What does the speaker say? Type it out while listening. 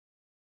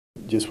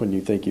just when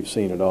you think you've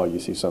seen it all, you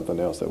see something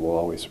else that will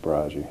always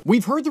surprise you.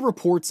 We've heard the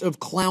reports of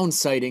clown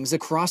sightings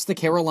across the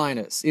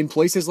Carolinas in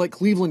places like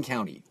Cleveland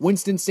County,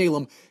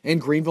 Winston-Salem, and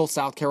Greenville,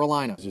 South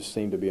Carolina. It just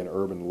seemed to be an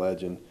urban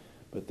legend,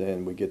 but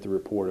then we get the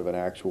report of an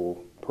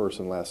actual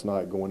person last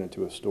night going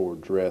into a store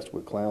dressed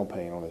with clown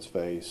paint on his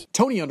face.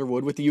 Tony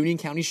Underwood with the Union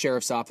County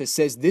Sheriff's Office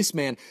says this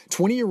man,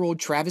 20-year-old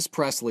Travis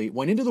Presley,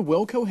 went into the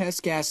Wilco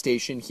Hess gas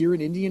station here in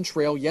Indian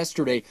Trail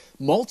yesterday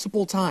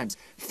multiple times,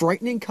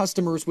 frightening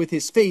customers with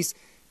his face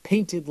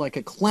painted like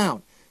a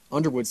clown.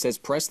 Underwood says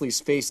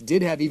Presley's face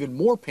did have even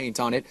more paint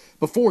on it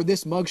before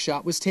this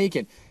mugshot was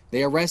taken.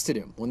 They arrested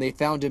him when they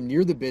found him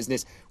near the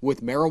business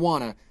with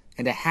marijuana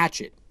and a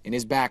hatchet in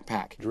his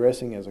backpack.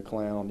 Dressing as a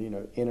clown,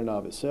 in and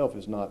of itself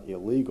is not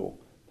illegal.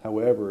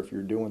 However, if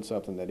you're doing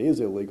something that is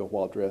illegal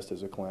while dressed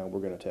as a clown,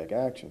 we're going to take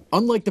action.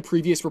 Unlike the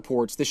previous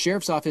reports, the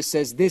sheriff's office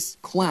says this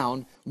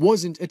clown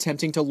wasn't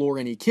attempting to lure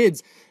any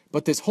kids,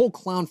 but this whole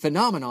clown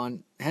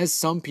phenomenon has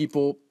some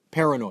people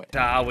paranoid.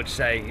 I would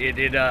say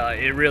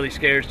it really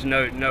scares to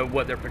know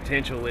what their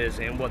potential is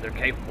and what they're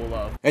capable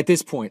of. At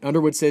this point,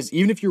 Underwood says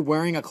even if you're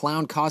wearing a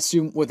clown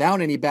costume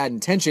without any bad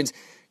intentions,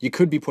 you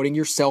could be putting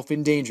yourself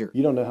in danger.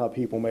 You don't know how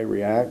people may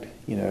react.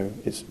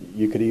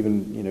 You could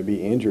even,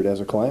 be injured as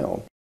a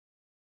clown.